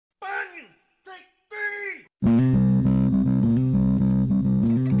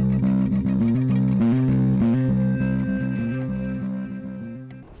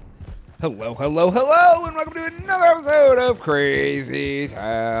Hello, hello, hello, and welcome to another episode of Crazy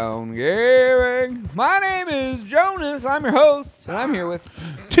Town Gaming. My name is Jonas. I'm your host, and I'm here with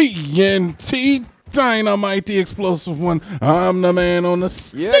TNT Dinomight, the explosive one. I'm the man on the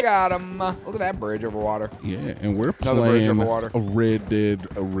sticks. You got him. Look at that bridge over water. Yeah, and we're Another bridge playing over water. a Red Dead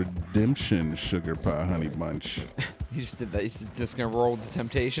Redemption Sugar Pie Honey Bunch. You just did that. He's just gonna roll with the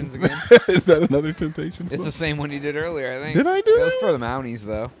Temptations again. Is that another Temptation It's song? the same one you did earlier, I think. Did I do It was that? for the Mounties,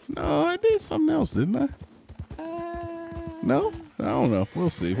 though. No, I did something else, didn't I? No? I don't know. We'll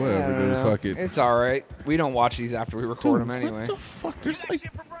see. I Whatever, don't dude. know. Fuck it. It's all right. We don't watch these after we record Dude, them anyway. What the fuck? There's like...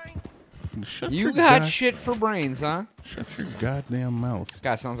 Shut You your got shit for brains, huh? Shut your goddamn mouth.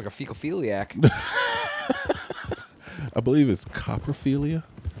 Guy sounds like a fecophiliac. I believe it's coprophilia.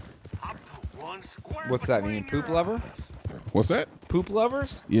 What's that mean? Poop lover? What's that? Poop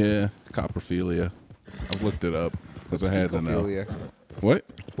lovers? Yeah, coprophilia. I looked it up because I had to know. Fecophilia. What?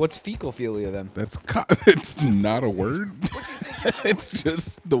 What's fecophilia then? That's it's not a word. It's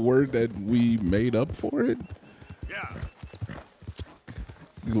just the word that we made up for it. Yeah.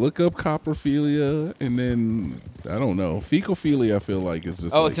 You look up coprophilia, and then I don't know. Fecophilia, I feel like it's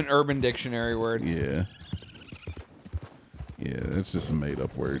just. Oh, like, it's an Urban Dictionary word. Yeah. Yeah, it's just a made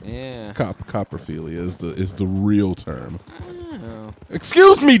up word. Yeah. Coprophilia is the real term. Oh.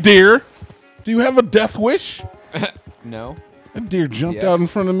 Excuse me, dear. Do you have a death wish? No. That deer jumped Yes. out in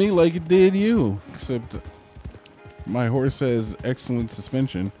front of me like it did you. Except my horse has excellent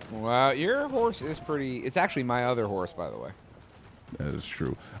suspension. Wow, your horse is pretty. It's actually my other horse, by the way. That is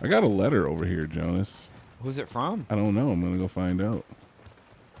true. I got a letter over here, Jonas. Who's it from? I don't know. I'm going to go find out.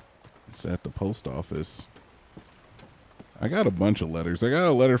 It's at the post office. I got a bunch of letters. I got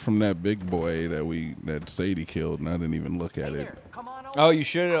a letter from that big boy that Sadie killed, and I didn't even look at it. Oh, you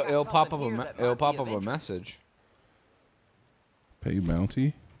should. It'll pop up it'll pop up a message. Pay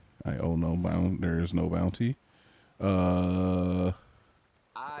bounty. I owe no bounty. There is no bounty. I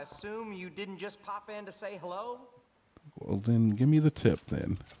assume you didn't just pop in to say hello? Well, then give me the tip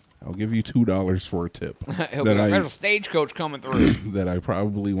then. I'll give you $2 for a tip. He'll be like, there's a stagecoach coming through. that I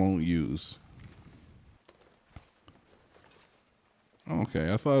probably won't use.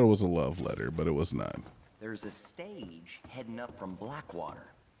 Okay, I thought it was a love letter, but it was not. There's a stage heading up from Blackwater.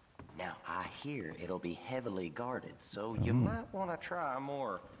 Now, I hear it'll be heavily guarded, so you might want to try a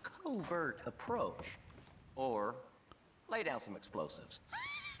more covert approach. Or lay down some explosives.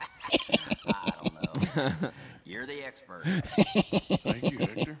 I don't know. You're the expert. Thank you,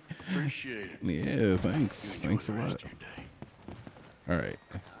 Hector. Appreciate it. Yeah, thanks. Thanks a lot. All right.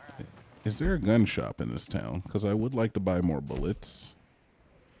 Is there a gun shop in this town? Because I would like to buy more bullets.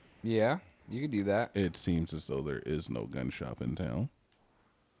 Yeah, you could do that. It seems as though there is no gun shop in town.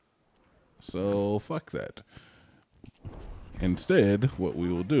 So, fuck that. Instead, what we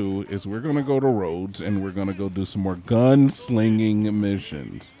will do is we're going to go to Rhodes and we're going to go do some more gunslinging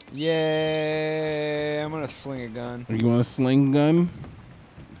missions. Yeah, I'm gonna sling a gun. You want to sling gun?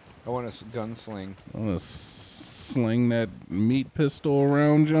 I want to gun sling. I want to sling that meat pistol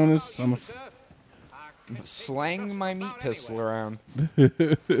around, Jonas. Slang my meat pistol around.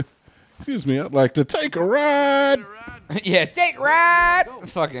 Excuse me, I'd like to take a ride. Yeah, take a ride.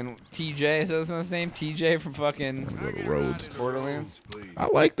 Fucking TJ, is that his name? TJ from fucking Go to Rhodes. Borderlands. I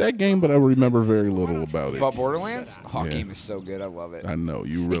like that game, but I remember very little about it. About Borderlands? Oh, Yeah. game is so good. I love it. I know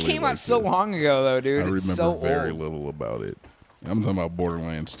you really. It came out liked so it. long ago, though, dude. I remember It's so very old. little about it. I'm talking about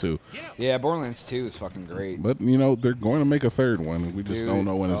Borderlands 2. Yeah, Borderlands 2 is fucking great. But, you know, they're going to make a third one. We just Dude, don't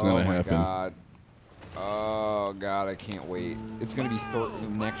know when it's going to happen. God. Oh, God, I can't wait. It's going to be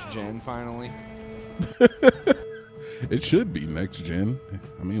next gen, finally. It should be next gen.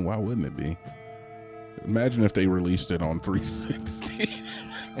 I mean, why wouldn't it be? Imagine if they released it on 360.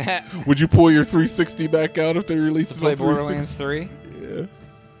 Would you pull your 360 back out if they released it Play on 360? Borderlands 3? Yeah.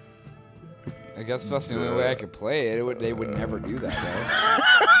 I guess that's the only way I could play it. They would never do that,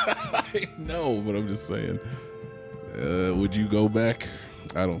 though. I know, but I'm just saying. Would you go back?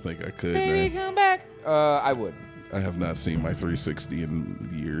 I don't think I could. Baby, Man. come back. I would. I have not seen my 360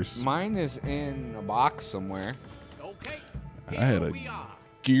 in years. Mine is in a box somewhere. I had a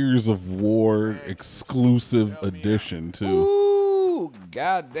Gears of War exclusive edition too. Ooh,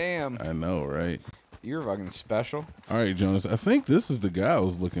 goddamn. I know, right? You're fucking special. All right, Jonas. I think this is the guy I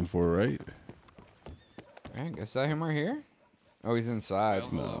was looking for, right? I guess I him right here. Oh, he's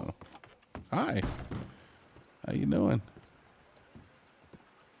inside. No. Hi. How you doing?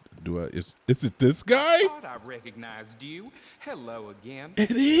 Is it this guy? Thought I recognized you. Hello again.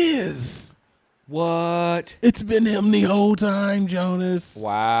 It is. What? It's been him the whole time, Jonas.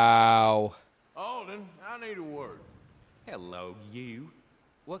 Wow. Alden, I need a word. Hello, you.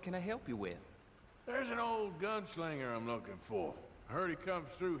 What can I help you with? There's an old gunslinger I'm looking for. I heard he comes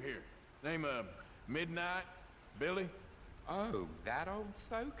through here. Name of Midnight? Billy? Oh, that old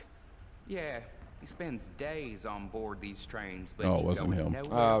soak? Yeah, he spends days on board these trains, but Oh, it he's wasn't going him.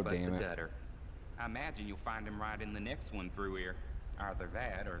 nowhere Oh, but damn the it. gutter. I imagine you'll find him right in the next one through here. Either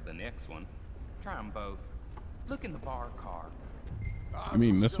that or the next one. Try them both. Look in the bar car. You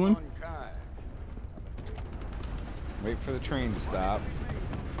mean this one? Wait for the train to stop.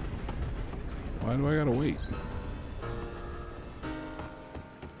 Why do I gotta wait?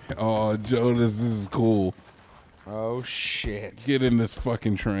 Oh, Jonas, this is cool. Oh shit. Get in this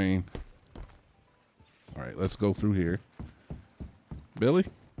fucking train. All right, let's go through here. Billy?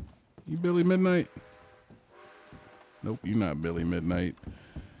 You Billy Midnight? Nope, you're not Billy Midnight.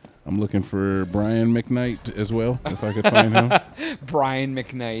 I'm looking for Brian McKnight as well, if I could find him. Brian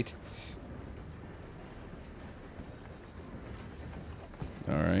McKnight.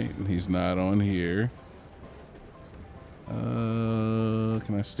 All right, he's not on here.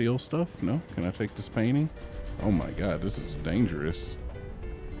 Can I steal stuff? No? Can I take this painting? Oh my god, this is dangerous.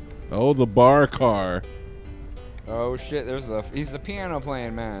 Oh, the bar car. Oh shit, he's the piano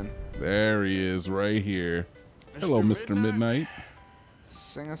playing man. There he is, right here. Hello, Mr. Midnight.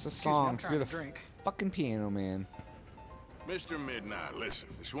 Sing us a song. You're the fucking piano man. Mr. Midnight, listen,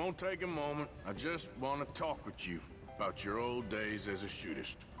 this won't take a moment. I just want to talk with you about your old days as a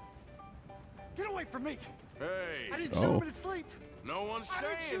shootist. Get away from me! Hey, I didn't shoot him in his sleep. no one's I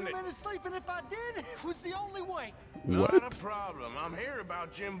didn't saying shoot him that. in his sleep, and if I did, it was the only way. Not a What? problem. I'm here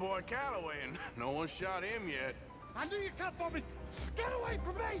about Jim Boy Calloway, and no one shot him yet. I knew you'd come for me. Get away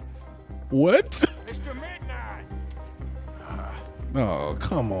from me! What? Mr. Midnight! Oh,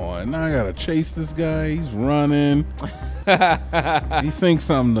 come on. Now I gotta chase this guy. He's running. He thinks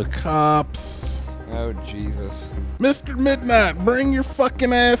I'm the cops. Oh Jesus. Mr. Midnight, bring your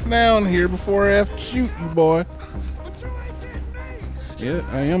fucking ass down here before I have to shoot you, boy. But you ain't getting me! Yeah,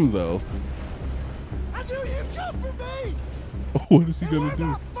 I am, though. I knew you'd come for me! What is he It gonna wasn't do?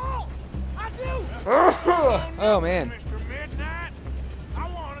 my fault! I knew! Oh man. Mr. Midnight, I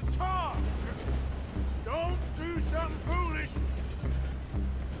want to talk. Don't do something foolish.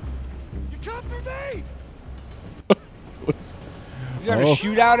 You come for me! You gotta Oh.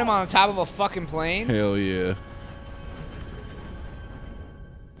 shoot out him on top of a fucking plane? Hell yeah.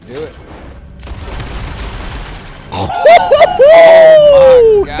 Do it.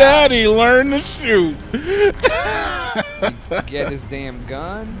 Oh, God. Daddy, learn to shoot. Get his damn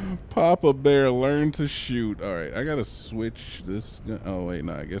gun. Papa Bear, learn to shoot. All right, I gotta switch this gun. Oh wait,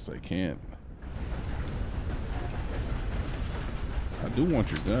 no, I guess I can't. I do want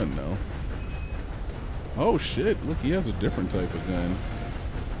your gun though. Oh shit! Look, he has a different type of gun.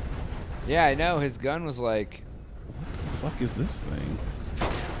 Yeah, I know. His gun was like, The fuck is this thing?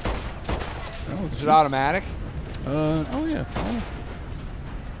 Oh, is it automatic? Oh yeah.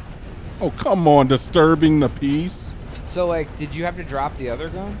 Oh come on, disturbing the peace. So like, did you have to drop the other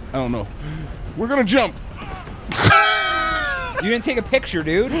gun? I don't know. We're gonna jump. You didn't take a picture,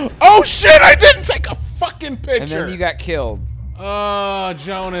 dude. Oh shit! I didn't take a fucking picture. And then you got killed. Oh,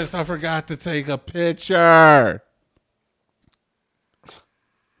 Jonas, I forgot to take a picture.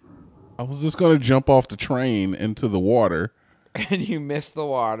 I was just going to jump off the train into the water. And you missed the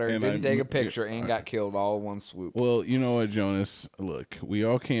water, And didn't I- take a picture, and got killed all in one swoop. Well, you know what, Jonas? Look, we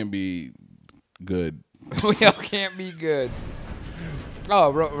all can't be good. We all can't be good. Oh,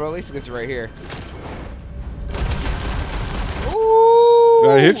 release gets right here. Ooh!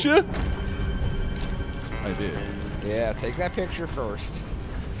 Did I hit you? I did. Yeah, take that picture first.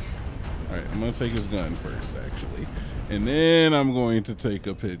 All right, I'm going to take his gun first, actually. And then I'm going to take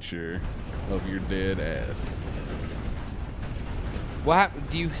a picture of your dead ass. What happened?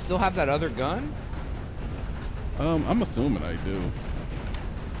 Do you still have that other gun? I'm assuming I do.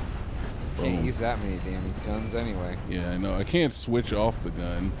 Can't Boom. use that many damn guns anyway. Yeah, I know. I can't switch off the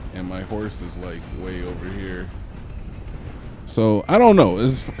gun, and my horse is like way over here. So I don't know.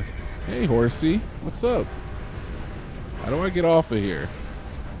 Hey, horsey, what's up? How do I get off of here?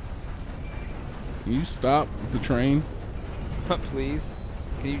 Can you stop the train? Please,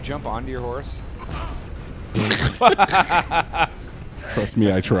 can you jump onto your horse? Trust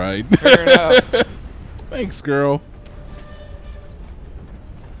me, I tried. Fair enough. Thanks, girl.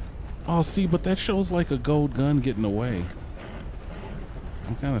 Oh, see, but that shows like a gold gun getting away.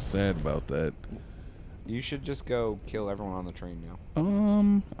 I'm kind of sad about that. You should just go kill everyone on the train now.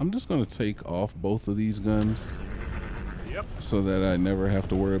 I'm just gonna take off both of these guns. Yep. So that I never have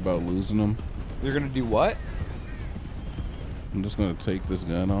to worry about losing them. You're gonna do what? I'm just gonna take this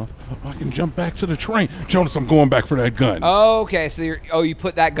gun off. Oh, I can jump back to the train. Jonas, I'm going back for that gun. Oh, okay. So you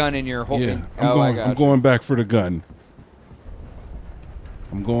put that gun in your whole Yeah, thing. I'm going back for the gun.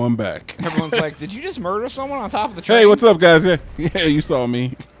 I'm going back. Everyone's like, did you just murder someone on top of the train? Hey, what's up, guys? Yeah, you saw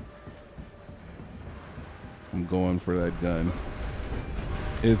me. I'm going for that gun.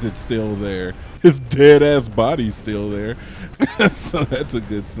 Is it still there? His dead-ass body's still there. So that's a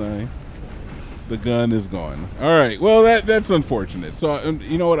good sign. The gun is gone. All right. Well, that's unfortunate. So,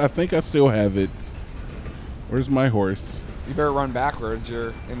 you know what? I think I still have it. Where's my horse? You better run backwards.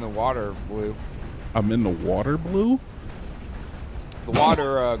 You're in the water, Blue. I'm in the water, Blue? The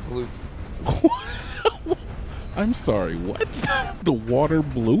water, gloop. I'm sorry. What? The water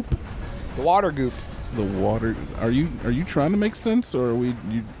bloop? The water goop. The water. Are you trying to make sense, or are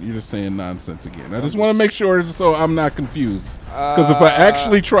you're just saying nonsense again? I just want to make sure so I'm not confused. Because if I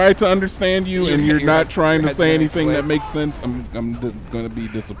actually try to understand you and you're not trying to say anything that makes sense, I'm going to be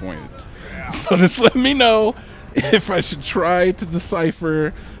disappointed. So just let me know if I should try to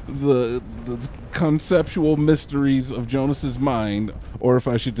decipher the conceptual mysteries of Jonas's mind, or if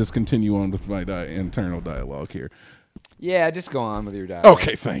I should just continue on with my internal dialogue here. Yeah, just go on with your dialogue.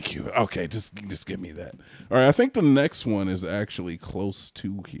 Okay, thank you. Okay, just give me that. All right, I think the next one is actually close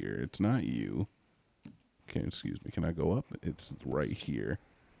to here. It's not you. Okay, excuse me. Can I go up? It's right here.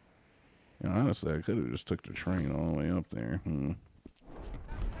 And honestly, I could have just took the train all the way up there.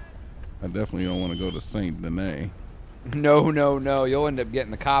 I definitely don't want to go to Saint Denis. No. You'll end up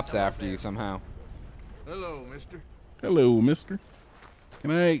getting the cops after you somehow. Hello, mister. Hello, mister.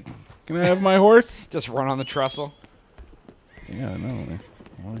 Can I have my horse? Just run on the trestle. Yeah, I know.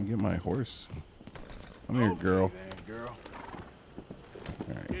 I want to get my horse. Come here, girl. Then, girl.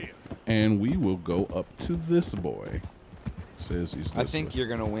 All right. And we will go up to this boy. Says he's. I think you're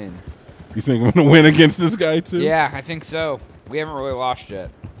gonna win. You think I'm gonna win against this guy too? Yeah, I think so. We haven't really lost yet.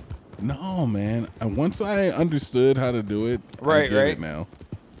 No, man. Once I understood how to do it, I get it now.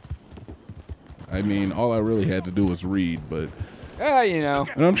 I mean, all I really had to do was read, but. You know.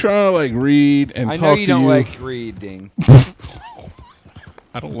 And I'm trying to like read and talk to you. I know you don't like reading.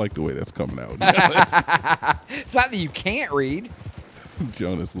 I don't like the way that's coming out. It's not that you can't read.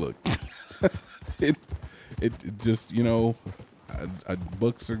 Jonas, look. it just, you know,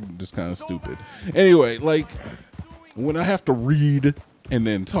 books are just kind of stupid. Anyway, like when I have to read and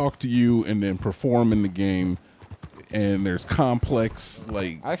then talk to you and then perform in the game, and there's complex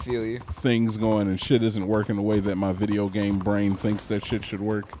like I feel you things going and shit isn't working the way that my video game brain thinks that shit should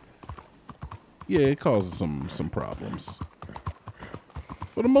work. Yeah, it causes some problems.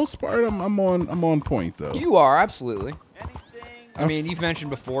 For the most part, I'm on point though. You are absolutely. I mean, you've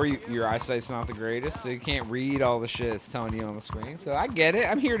mentioned before your eyesight's not the greatest, so you can't read all the shit it's telling you on the screen. So I get it.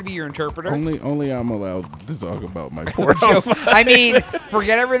 I'm here to be your interpreter. Only I'm allowed to talk about my poor house. I mean,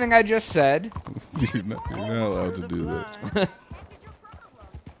 forget everything I just said. You're not allowed to do that.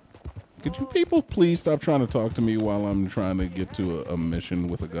 Could you people please stop trying to talk to me while I'm trying to get to a mission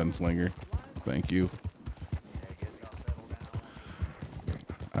with a gunslinger? Thank you.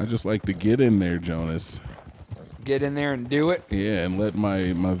 I just like to get in there, Jonas. Get in there and do it. Yeah, and let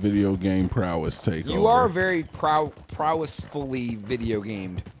my video game prowess take over. You are very prowessfully video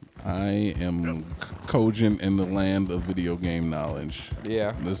gamed. I am cogent in the land of video game knowledge.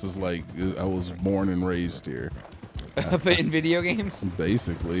 Yeah. This is like, I was born and raised here. In video games?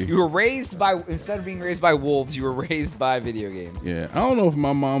 Basically. You were raised by, instead of being raised by wolves, you were raised by video games. Yeah. I don't know if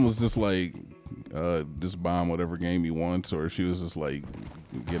my mom was just like, just buy him whatever game he wants, or she was just like,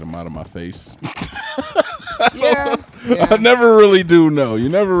 get him out of my face. Yeah. I never really do know. You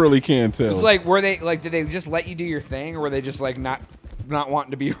never really can tell. It's like, were they like, did they just let you do your thing, or were they just like not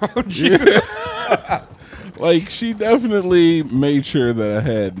wanting to be around you? Yeah. Like, she definitely made sure that I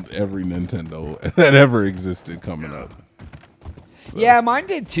had every Nintendo that ever existed coming up. So. Yeah, mine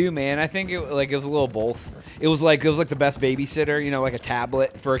did too, man. I think it was a little both. It was like the best babysitter, you know, like a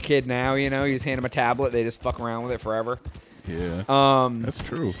tablet for a kid now. You know, you just hand them a tablet, they just fuck around with it forever. Yeah, that's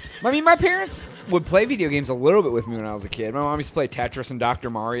true. I mean, my parents would play video games a little bit with me when I was a kid. My mom used to play Tetris and Dr.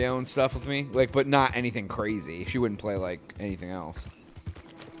 Mario and stuff with me, like, but not anything crazy. She wouldn't play like anything else.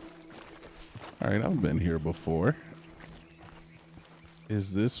 All right, I've been here before.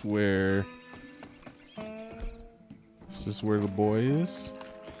 Is this where the boy is?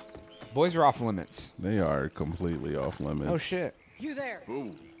 Boys are off limits. They are completely off limits. Oh shit! You there?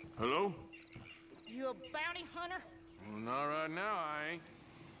 Oh, hello? You a bounty hunter? Well, not right now, I ain't.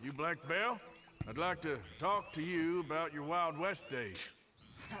 You Black Belle? I'd like to talk to you about your Wild West days.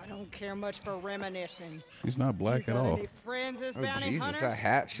 I don't care much for reminiscing. She's not black You at got all. any friends as Oh bounty Jesus, hunters? that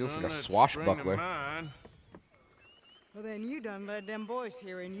hat. She looks like a None that spring to swashbuckler. mind. Well, then you done led them boys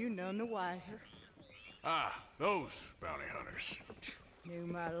here, and you none the wiser. Ah, those bounty hunters. Knew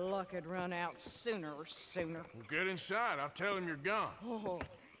my luck had run out sooner or sooner. Well, get inside. I'll tell him you're gone.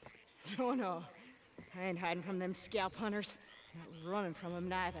 Oh, no. I ain't hiding from them scalp hunters. Not running from them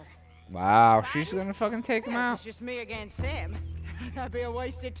neither. Wow, she's gonna fucking take him If out. it's just me against him, that'd be a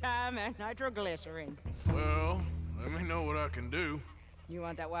waste of time and nitroglycerin. Well, let me know what I can do. You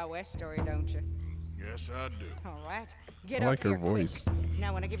want that Wild West story, don't you? Yes, I do. All right. Get I up like her here quick. voice.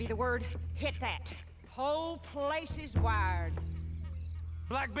 Now, when I give you the word, hit that. Whole place is wired.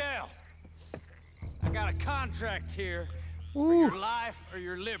 Black Bell, I got a contract here for your life or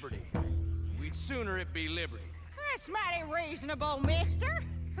your liberty. We'd sooner it be liberty. That's mighty reasonable, mister.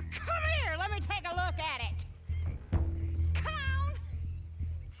 Come here, let me take a look at it. Come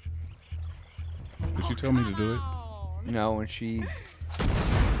on. Did she tell me to do it? No, when she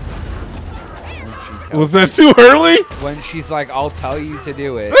Was that too early? when she's like, "I'll tell you to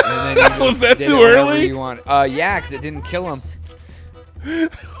do it," and then you just Was that did too it whenever early? You want? Yeah, because it didn't kill him.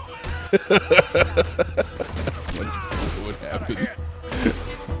 What happened?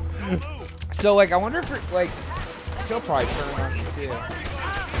 So like, I wonder if it, like, she'll probably turn on you too.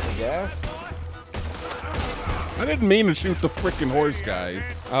 I guess. I didn't mean to shoot the freaking horse, guys.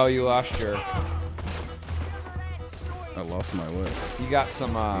 Oh, you lost your. I lost my what? You got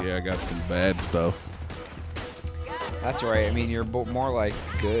some. Yeah, I got some bad stuff. That's right. I mean, you're more like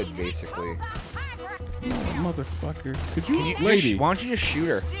good, basically. No, motherfucker. Could Can you, you lady? why don't you just shoot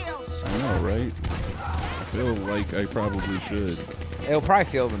her? I know, right? I feel like I probably should. It'll probably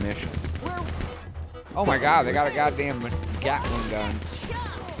fail the mission. Oh my God! They got a goddamn Gatling gun.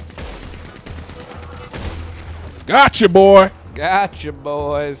 Gotcha, boy. Gotcha,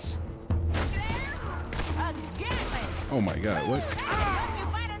 boys. Oh my God, what?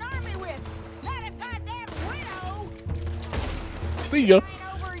 See ya.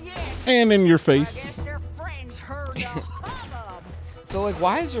 And in your face. So like,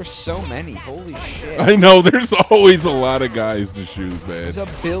 why is there so many? Holy shit! I know, there's always a lot of guys to shoot, man. There's a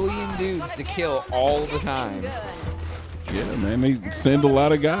billion dudes to kill all the time. Yeah, man, they send a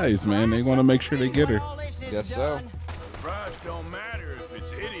lot of guys, man. They want to make sure they get her. Guess so. Price don't matter if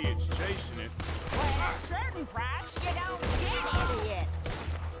it's idiots chasing it. At a certain price, you don't get idiots.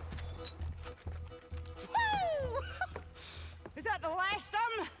 Woo! Is that the last of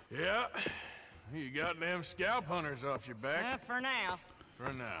them? Yeah. You got them scalp hunters off your back. For now.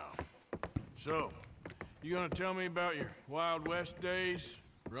 For now. So, you gonna tell me about your Wild West days?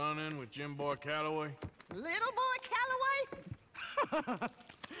 Running with Jim Boy Calloway? Little boy Calloway?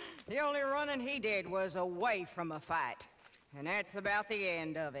 The only running he did was away from a fight. And that's about the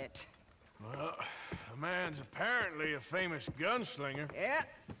end of it. Well, the man's apparently a famous gunslinger. Yeah,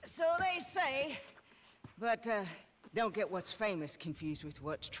 so they say. But don't get what's famous confused with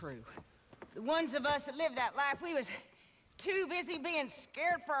what's true. The ones of us that lived that life, we was too busy being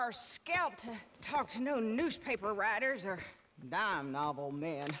scared for our scalp to talk to no newspaper writers or dime novel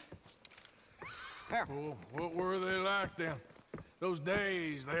men. Well, what were they like then? Those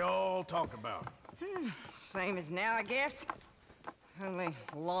days they all talk about. Same as now, I guess. Only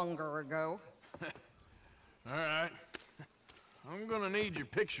longer ago. All right. I'm gonna need your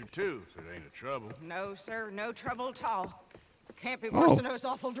picture too, if it ain't a trouble. No, sir, no trouble at all. Can't be worse than those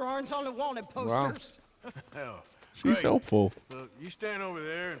awful drawings on the wanted posters. Hell, She's great. helpful. Look, you stand over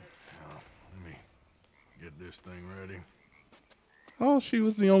there and let me get this thing ready. Oh, she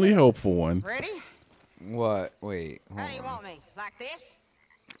was the only helpful one. Ready? What? Wait. How Hold do you on. want me? Like this?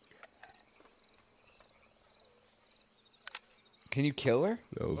 Can you kill her?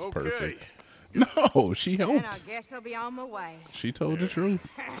 That was Okay. perfect. No, she Then I helped. guess I'll be on my way. She told the truth.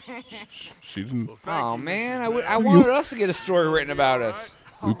 She didn't. Well, thank Oh you, man, Mrs. I Madden. wanted us to get a story written about us.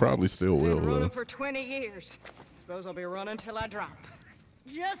 We probably still will, Been running though. for 20 years. Suppose I'll be running till I drop.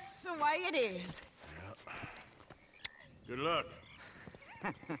 Just the way it is. Good luck.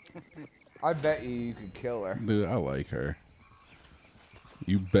 I bet you could kill her. Dude, I like her.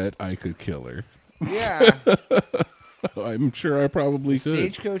 You bet I could kill her. Yeah. I'm sure I probably could.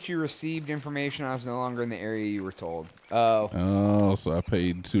 Stagecoach, you received information I was no longer in the area you were told. Oh. Oh, so I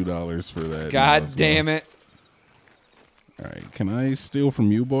paid $2 for that. God damn it. All right, can I steal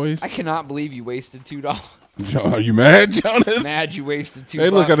from you boys? I cannot believe you wasted $2. Are you mad, Jonas? Mad you wasted $2. Hey,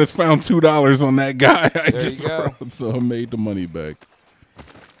 look, I just found $2 on that guy. I There just you go. wrote, so I made the money back.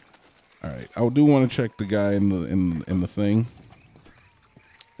 All right, I do want to check the guy in the thing.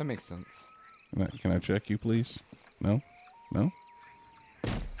 That makes sense. Can I check you, please? No, no.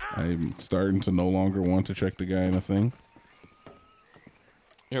 I'm starting to no longer want to check the guy in the thing.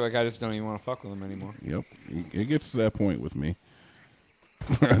 You're like, I just don't even want to fuck with him anymore. Yep. It gets to that point with me.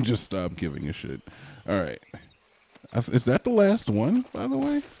 I just stop giving a shit. All right. Is that the last one, by the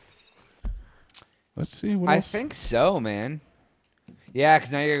way? Let's see. What I else? think so, man. Yeah,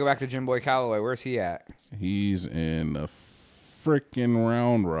 because now you got to go back to Jim Boy Calloway. Where's he at? He's in a frickin'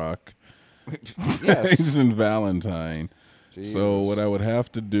 Round Rock. Yes. He's in Valentine. Jesus. So what I would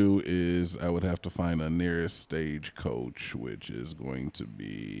have to do is I would have to find a nearest stagecoach, which is going to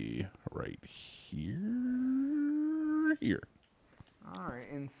be right here. Here. All right,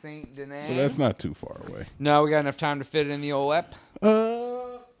 in St. Denis. So that's not too far away. No, we got enough time to fit it in the old ep.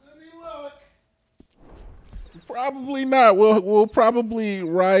 Let me look. Probably not. We'll probably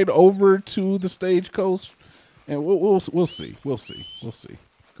ride over to the stagecoach, and we'll see. We'll see.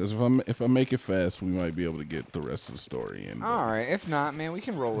 Because if I make it fast, we might be able to get the rest of the story in. All right, if not, man, we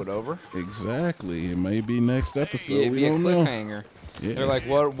can roll it over. Exactly. It may be next episode. It'd we be a don't know. cliffhanger. Yeah. They're like,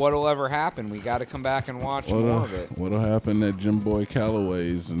 what'll ever happen? We got to come back and watch more of it. What'll happen at Jim Boy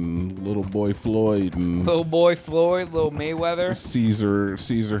Calloway's and Little Boy Floyd and Little Boy Floyd, Little Mayweather,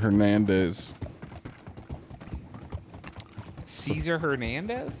 Caesar Hernandez. Caesar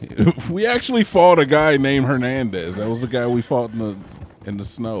Hernandez. We actually fought a guy named Hernandez. That was the guy we fought in the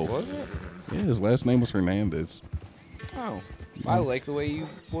snow. Was it? Yeah, his last name was Hernandez. Oh, I like the way you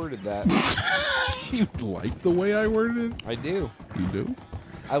worded that. You like the way I worded it? I do. You do?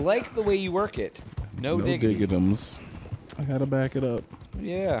 I like the way you work it. No diggity. diggitums. I gotta back it up.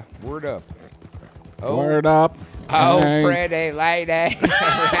 Yeah, word up. Oh, Word up. oh, Hey. pretty lady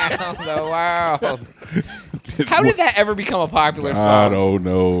around the world. How did that ever become a popular song? I don't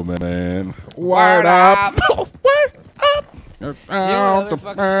know, man. Word up. Word up. You know another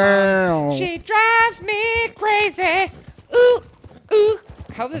fucking song? She drives me crazy. Ooh, ooh.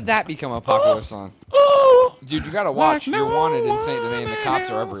 How did that become a popular song? Dude, you gotta watch. You're wanted in St. Denis, and the cops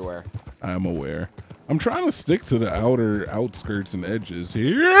are everywhere. I'm aware. I'm trying to stick to the outer outskirts and edges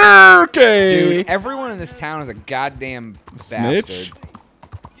here. Okay. Dude, everyone in this town is a goddamn Snitch. bastard.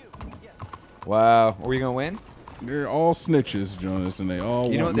 Wow. Are we gonna win? They're all snitches, Jonas, and they all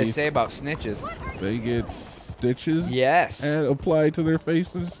You know want what they me. say about snitches? They get stitches Yes. applied to their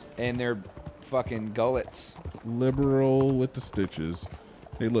faces. And their fucking gullets. Liberal with the stitches.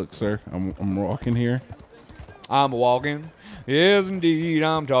 Hey, look, sir. I'm walking here. I'm walking. Yes, indeed,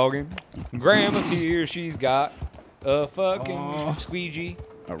 I'm talking. Grandma's here. She's got a fucking squeegee.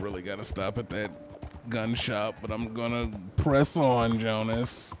 I really got to stop at that gun shop, but I'm going to press on,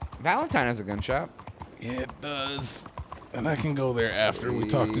 Jonas. Valentine has a gun shop. Yeah, it does. And I can go there after we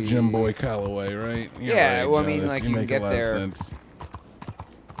talk to Jim Boy Calloway, right? You're Yeah, right, well, I mean, Jonas. like, you you can make get a lot there. Of sense.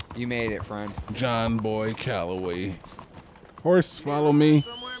 You made it, friend. John Boy Calloway. Horse, follow me.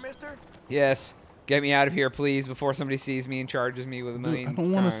 Yes. Get me out of here, please, before somebody sees me and charges me with a million I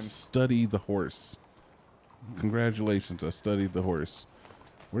don't want to crimes. study the horse. Congratulations, I studied the horse.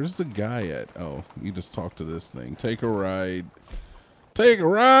 Where's the guy at? Oh, you just talk to this thing. Take a ride. Take a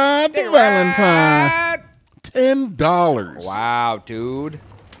ride to Valentine. $10. Wow, dude.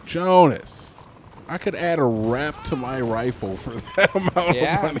 Jonas, I could add a wrap to my rifle for that amount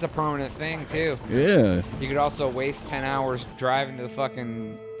Yeah, of money. it's a permanent thing, too. Yeah. You could also waste 10 hours driving to the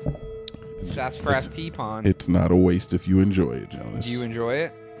fucking Sassafras Tea Pond. It's not a waste if you enjoy it, Jonas. Do you enjoy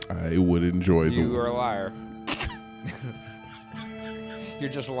it? I would enjoy You are a liar. You're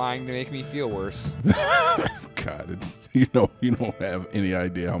just lying to make me feel worse. God, it's you don't have any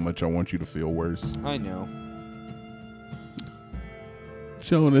idea how much I want you to feel worse. I know.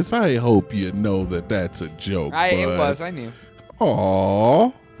 Jonas, I hope you know that that's a joke. It was. I knew.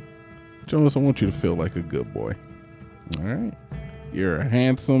 Aww. Jonas, I want you to feel like a good boy. All right. You're a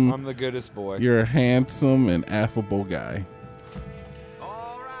handsome. I'm the goodest boy. You're a handsome and affable guy.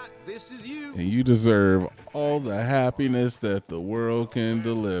 All right, this is you. And you deserve all the happiness that the world can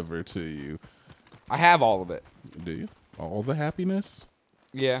deliver to you. I have all of it. Do you? All the happiness?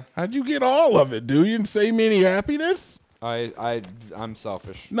 Yeah. How'd you get all of it, dude? You didn't say me any happiness? I'm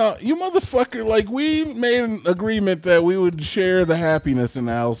selfish. No, you motherfucker, like, we made an agreement that we would share the happiness in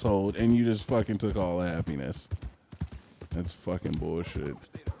the household, and you just fucking took all the happiness. That's fucking bullshit.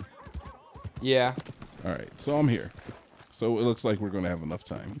 Yeah. All right, so I'm here. So it looks like we're going to have enough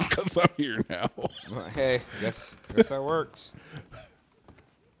time, because I'm here now. Well, hey, guess that works.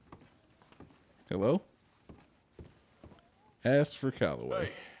 Hello? Ask for Calloway.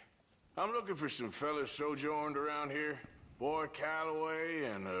 Hey, I'm looking for some fellas sojourned around here. Boy Calloway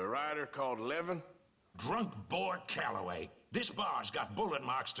and a rider called Levin. Drunk boy Calloway. This bar's got bullet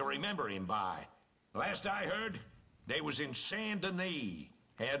marks to remember him by. Last I heard, they was in Saint Denis.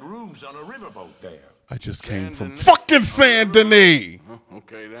 Had rooms on a riverboat there. I just came from Denis? fucking Saint Denis.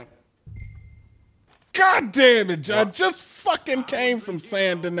 Okay, then. God damn it, I just fucking came from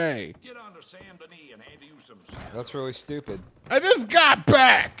Saint Denis. Get on to San Denis and hand you some That's really stupid. I just got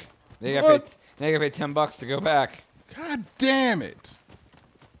back. Now you gotta pay $10 to go back. God damn it.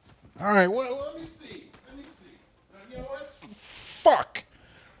 All right, well, let me see. You know what? Fuck.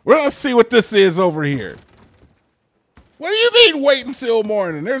 Well, let's see what this is over here. What do you mean wait until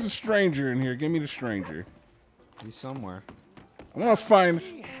morning? There's a stranger in here. Give me the stranger. He's somewhere. I want to find...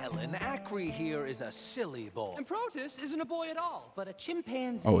 Helen, Acri here is a silly boy. And Protus isn't a boy at all, but a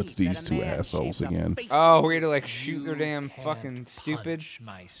chimpanzee. Oh, it's these two assholes again. Oh, we had to like shoot their damn fucking stupid.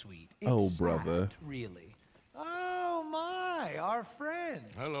 My sweet. Oh, It's brother. sad, really. Oh my, our friend.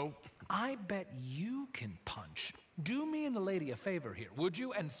 Hello. I bet you can punch. Do me and the lady a favor here, would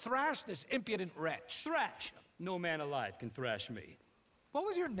you? And thrash this impudent wretch. Thrash. No man alive can thrash me. What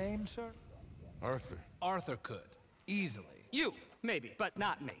was your name, sir? Arthur. Arthur could. Easily. You, maybe, but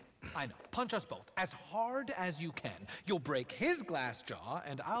not me. I know. Punch us both as hard as you can. You'll break his glass jaw,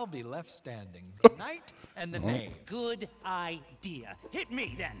 and I'll be left standing. The knight and the knave. Good idea. Hit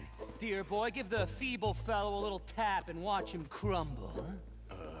me then. Dear boy, give the feeble fellow a little tap and watch him crumble.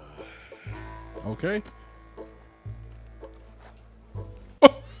 Okay.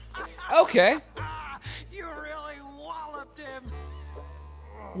 Okay. You really walloped him.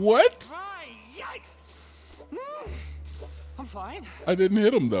 What? My yikes! I'm fine. I didn't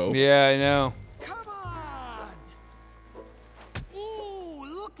hit him, though. Yeah, I know. Come on! Ooh,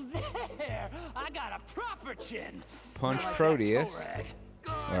 look there! I got a proper chin. Punch I like that Proteus. toe rag.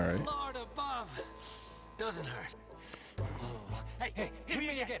 Good All right. Lord above. Doesn't hurt. Hey, Hit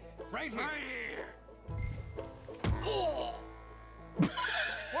me again. Right here. Oh.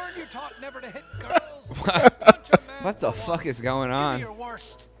 Weren't you taught never to hit girls? Punch a man What the for fuck once. is going Give me on? your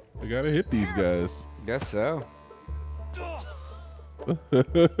worst. I gotta hit these guys. Guess so.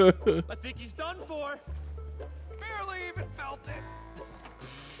 I think he's done for. Barely even felt it.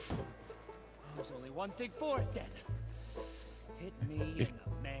 There's only one thing for it then. Hit me in the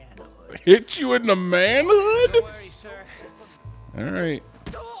manhood. Hit you in the manhood? Don't worry, sir. All right.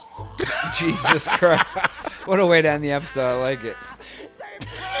 Jesus Christ. What a way to end the episode. I like it.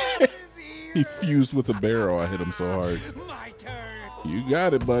 He fused with a barrel. I hit him so hard. My turn. You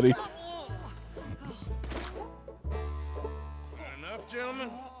got it, buddy. Enough, gentlemen?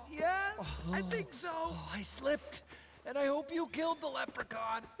 Yes, I think so. I slipped, and I hope you killed the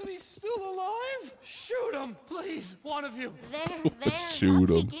leprechaun. But he's still alive? Shoot him, please. One of you. There. Shoot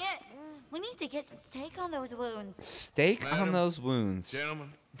Don't 'em. forget. We need to get some steak on those wounds. Steak on Madam, those wounds.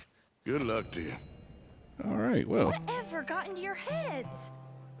 Gentlemen, good luck to you. All right, well. Whatever got into your heads?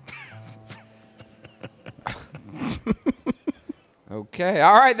 Okay.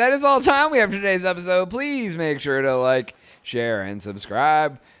 All right. That is all the time we have for today's episode. Please make sure to like, share, and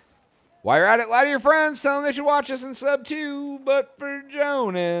subscribe. While you're at it, lie to your friends. Tell them they should watch us and sub too. But for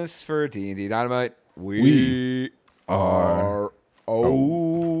Jonas, for TNT Dynamite, we are out.